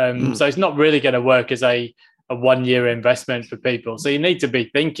 So it's not really going to work as a 1-year investment for people. So you need to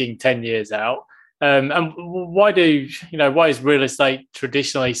be thinking 10 years out. And why is real estate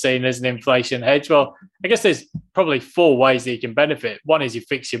traditionally seen as an inflation hedge? Well, I guess there's probably 4 ways that you can benefit. One is you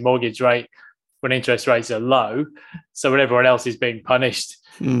fix your mortgage rate when interest rates are low. So when everyone else is being punished,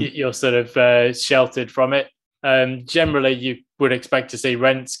 you're sort of sheltered from it. Generally, you would expect to see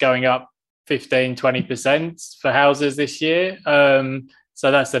rents going up 15-20% for houses this year. So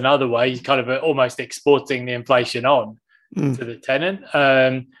that's another way. You're kind of almost exporting the inflation on to the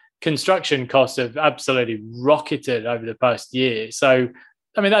tenant. Construction costs have absolutely rocketed over the past year. So,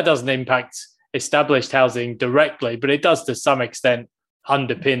 I mean, that doesn't impact established housing directly, but it does to some extent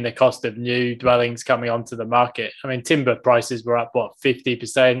underpin the cost of new dwellings coming onto the market. I mean, timber prices were up,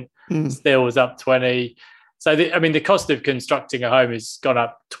 50%, steel was up 20%. So, the cost of constructing a home has gone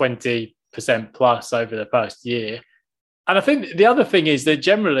up 20% plus over the past year. And I think the other thing is that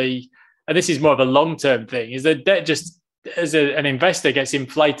generally, and this is more of a long-term thing, is that debt just, as an investor, gets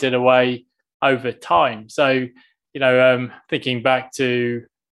inflated away over time. So, thinking back to,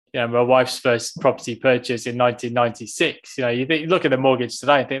 my wife's first property purchase in 1996, you look at the mortgage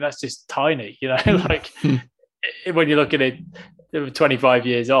today and think that's just tiny, like when you look at it 25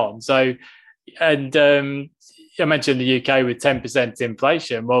 years on. So, and I mentioned the UK with 10%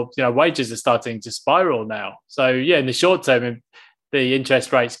 inflation. Well, wages are starting to spiral now. So, yeah, in the short term, the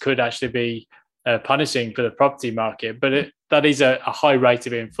interest rates could actually be punishing for the property market, but that is a high rate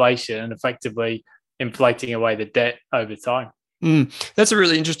of inflation and effectively inflating away the debt over time. That's a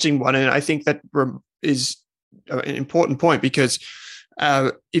really interesting one, and I think that is an important point, because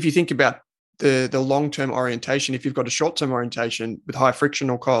if you think about the long-term orientation, if you've got a short-term orientation with high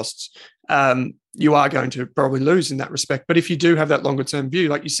frictional costs, you are going to probably lose in that respect. But if you do have that longer-term view,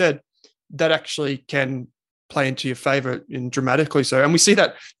 like you said, that actually can play into your favor in dramatically so. And we see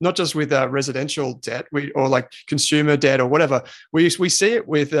that not just with residential debt or like consumer debt or whatever. We see it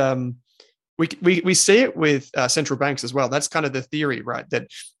with we see it with central banks as well. That's kind of the theory, right? That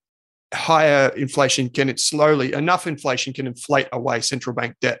higher inflation enough inflation can inflate away central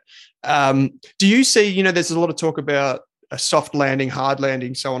bank debt. Do you see, there's a lot of talk about a soft landing, hard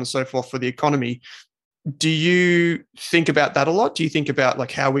landing, so on and so forth for the economy. Do you think about that a lot? Do you think about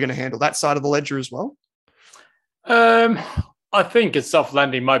like how we're going to handle that side of the ledger as well? I think a soft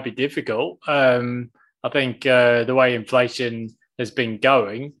landing might be difficult. I think the way inflation has been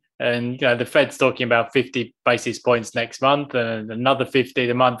going, and the Fed's talking about 50 basis points next month and another 50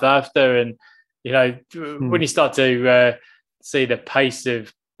 the month after. And, when you start to see the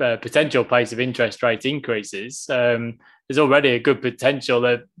potential pace of interest rate increases, there's already a good potential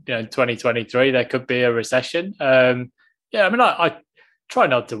that, in 2023, there could be a recession. I try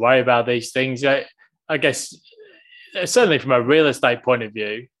not to worry about these things. I guess, certainly from a real estate point of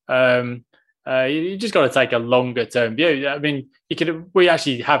view, you just got to take a longer term view. I mean, we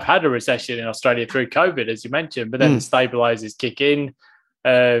actually have had a recession in Australia through COVID, as you mentioned, but then the stabilizers kick in,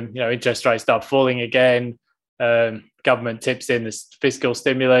 interest rates start falling again, government tips in the fiscal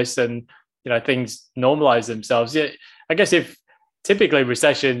stimulus, and, things normalize themselves. Yeah, I guess if typically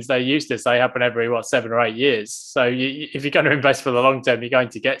recessions, they used to say happen every, 7 or 8 years. So if you're going to invest for the long term, you're going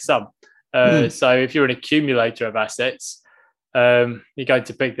to get some. So if you're an accumulator of assets, you're going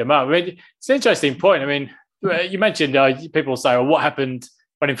to pick them up. I mean, it's an interesting point. I mean, you mentioned people say, well, what happened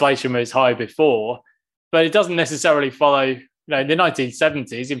when inflation was high before? But it doesn't necessarily follow, in the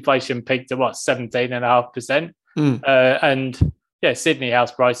 1970s, inflation peaked at 17.5%. And Sydney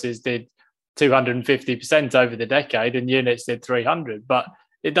house prices did 250% over the decade and units did 300. But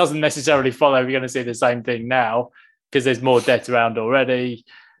it doesn't necessarily follow we're going to see the same thing now because there's more debt around already.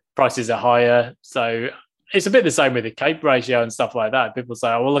 Prices are higher. So it's a bit the same with the CAPE ratio and stuff like that. People say,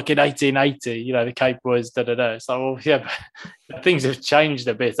 oh, well, look at 1880, the CAPE was da-da-da. So, but things have changed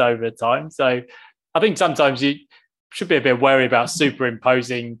a bit over time. So I think sometimes you should be a bit wary about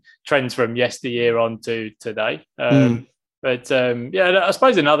superimposing trends from yesteryear on to today. But I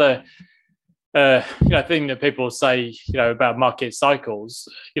suppose another thing that people say, about market cycles,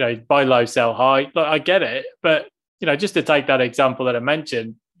 buy low, sell high. Look, I get it. But, just to take that example that I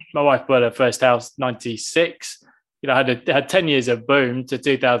mentioned, my wife bought her first house 96, had 10 years of boom to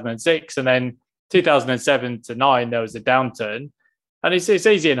 2006. And then 2007 to 9, there was a downturn. And it's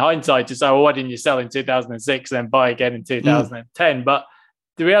easy in hindsight to say, well, why didn't you sell in 2006 and then buy again in 2010? But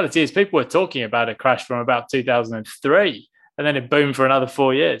the reality is people were talking about a crash from about 2003 and then it boomed for another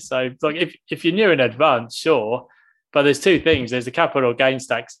 4 years. So like if you knew in advance, sure. But there's two things. There's the capital gains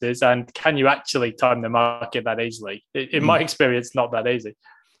taxes and can you actually time the market that easily? In my experience, not that easy.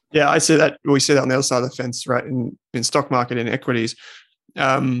 Yeah, I see that. We see that on the other side of the fence, right? In stock market and equities.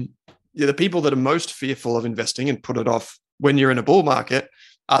 The people that are most fearful of investing and put it off when you're in a bull market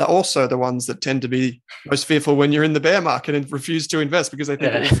are also the ones that tend to be most fearful when you're in the bear market and refuse to invest because they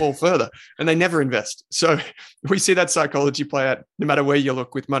think it will fall further and they never invest. So we see that psychology play out no matter where you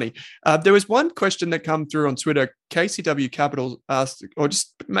look with money. There was one question that come through on Twitter. KCW Capital asked, or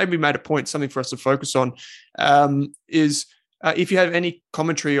just maybe made a point, something for us to focus on, is if you have any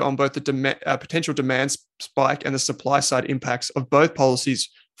commentary on both the potential demand spike and the supply side impacts of both policies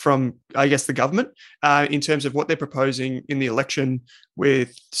from, I guess, the government in terms of what they're proposing in the election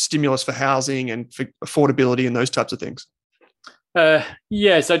with stimulus for housing and for affordability and those types of things.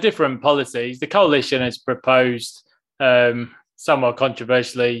 So different policies. The coalition has proposed, somewhat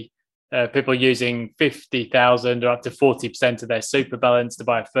controversially, people using 50,000 or up to 40% of their super balance to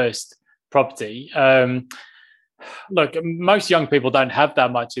buy a first property. Look, most young people don't have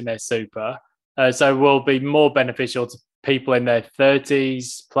that much in their super, so it will be more beneficial to people in their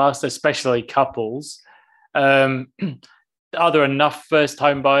 30s plus, especially couples. Are there enough first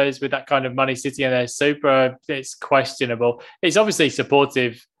home buyers with that kind of money sitting in their super? It's questionable. It's obviously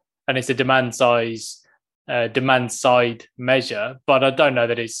supportive and it's a demand side measure, but I don't know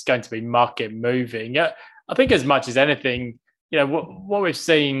that it's going to be market moving. I think as much as anything, what we've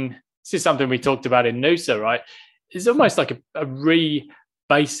seen, this is something we talked about in Noosa, right? It's almost like a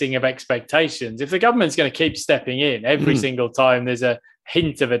rebasing of expectations. If the government's going to keep stepping in every single time there's a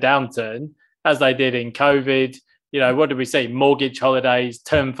hint of a downturn, as they did in COVID, what did we see? Mortgage holidays,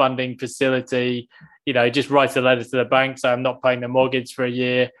 term funding facility, just write a letter to the bank, say I'm not paying the mortgage for a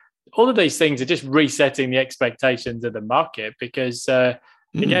year. All of these things are just resetting the expectations of the market because,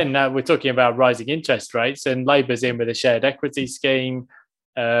 again, we're talking about rising interest rates and Labor's in with a shared equity scheme.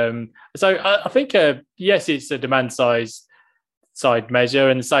 So I think, yes, it's a demand side side measure,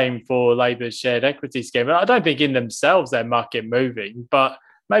 and the same for Labour's shared equity scheme. I don't think in themselves they're market moving, but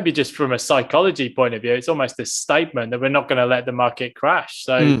maybe just from a psychology point of view, it's almost a statement that we're not going to let the market crash.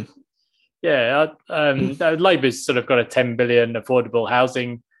 So, Labour's sort of got a 10 billion affordable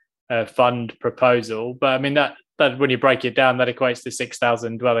housing fund proposal, but I mean that when you break it down, that equates to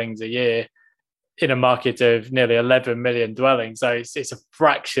 6,000 dwellings a year in a market of nearly 11 million dwellings. So it's a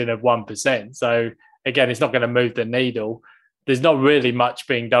fraction of 1%. So again, it's not going to move the needle. There's not really much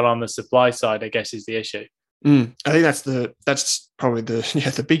being done on the supply side, I guess, is the issue. I think that's probably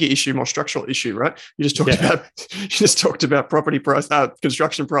the bigger issue, more structural issue, right? You just talked about property price,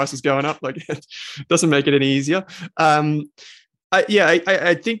 construction prices going up. Like, it doesn't make it any easier. I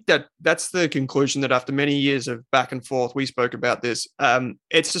think that's the conclusion, that after many years of back and forth, we spoke about this.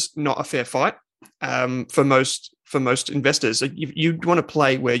 It's just not a fair fight for most investors. You want to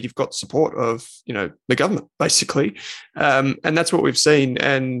play where you've got support of the government, basically, and that's what we've seen.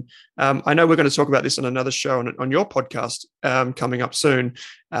 And I know we're going to talk about this on another show on your podcast coming up soon,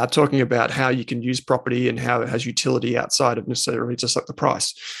 talking about how you can use property and how it has utility outside of necessarily just like the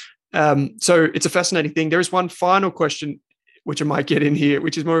price. So it's a fascinating thing. There is one final question, which I might get in here,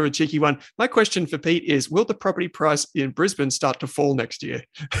 which is more of a cheeky one. My question for Pete is, will the property price in Brisbane start to fall next year?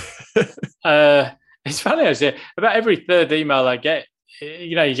 It's funny, actually. About every third email I get,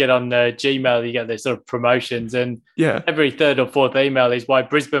 you get on Gmail, you get these sort of promotions, and every third or fourth email is why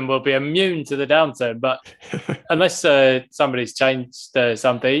Brisbane will be immune to the downturn. But unless somebody's changed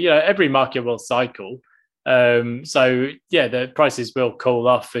something, every market will cycle. The prices will cool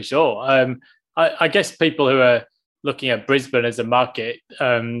off for sure. I guess people who are looking at Brisbane as a market,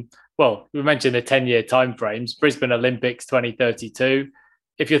 we mentioned the 10-year timeframes. Brisbane Olympics 2032.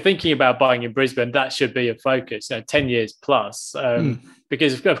 If you're thinking about buying in Brisbane, that should be a focus, 10 years plus,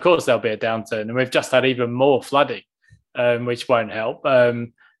 because of course there'll be a downturn, and we've just had even more flooding, which won't help.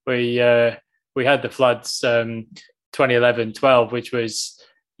 We had the floods 2011-12, which was,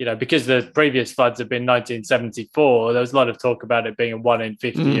 because the previous floods had been 1974, there was a lot of talk about it being a 1 in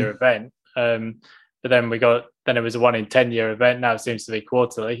 50 year event. But then it was a 1 in 10 year event. Now it seems to be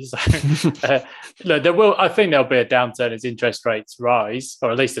quarterly. So I think there'll be a downturn as interest rates rise, or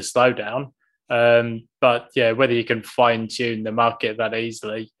at least a slowdown. But whether you can fine tune the market that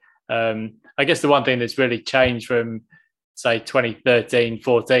easily. I guess the one thing that's really changed from, say,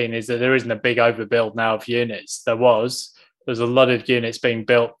 2013-14 is that there isn't a big overbuild now of units. There's a lot of units being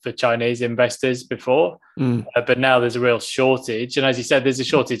built for Chinese investors before, but now there's a real shortage. And as you said, there's a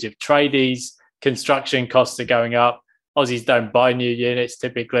shortage of tradies. Construction costs are going up. Aussies don't buy new units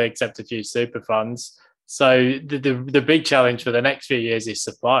typically, except a few super funds. So the big challenge for the next few years is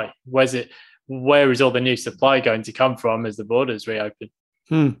supply. Where is all the new supply going to come from as the borders reopen?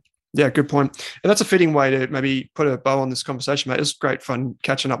 Yeah, good point. And that's a fitting way to maybe put a bow on this conversation, mate. It was great fun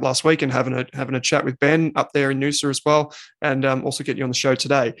catching up last week and having a chat with Ben up there in Noosa as well, and also get you on the show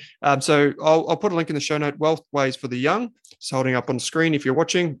today. So I'll put a link in the show note. Wealth Ways for the Young. It's holding up on the screen if you're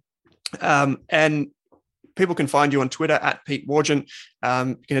watching. And people can find you on Twitter at Pete Wargent. You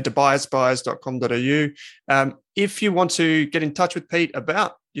can head to buyerspires.com.au. If you want to get in touch with Pete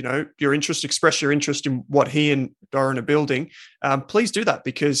about your interest, express your interest in what he and Doron are building, please do that,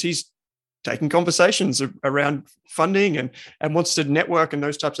 because he's taking conversations around funding and wants to network and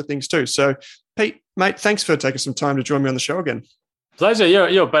those types of things too. So, Pete, mate, thanks for taking some time to join me on the show again. Pleasure.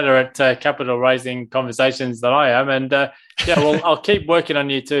 You're better at capital raising conversations than I am, and I'll keep working on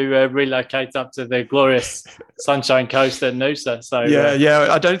you to relocate up to the glorious Sunshine Coast at Noosa. So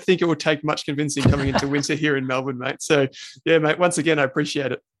I don't think it will take much convincing coming into winter here in Melbourne, mate. So mate, once again, I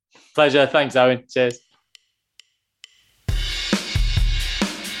appreciate it. Pleasure. Thanks, Owen. Cheers.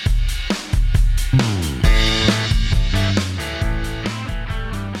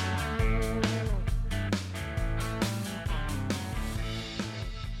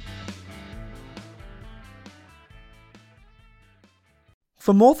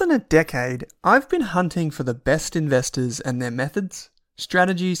 For more than a decade, I've been hunting for the best investors and their methods,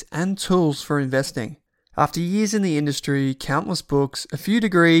 strategies, and tools for investing. After years in the industry, countless books, a few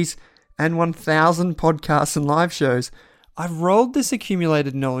degrees, and 1,000 podcasts and live shows, I've rolled this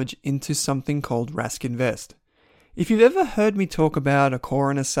accumulated knowledge into something called Rask Invest. If you've ever heard me talk about a core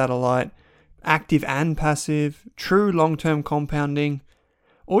and a satellite, active and passive, true long-term compounding,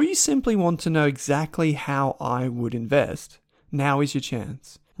 or you simply want to know exactly how I would invest, now is your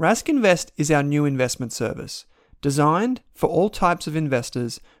chance. Rask Invest is our new investment service, designed for all types of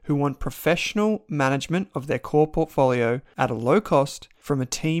investors who want professional management of their core portfolio at a low cost from a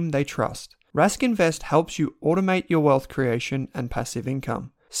team they trust. Rask Invest helps you automate your wealth creation and passive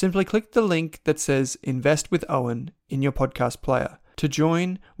income. simply click the link that says Invest with Owen in your podcast player to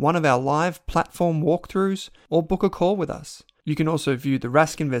join one of our live platform walkthroughs or book a call with us. You can also view the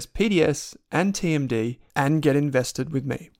Rask Invest PDS and TMD and get invested with me.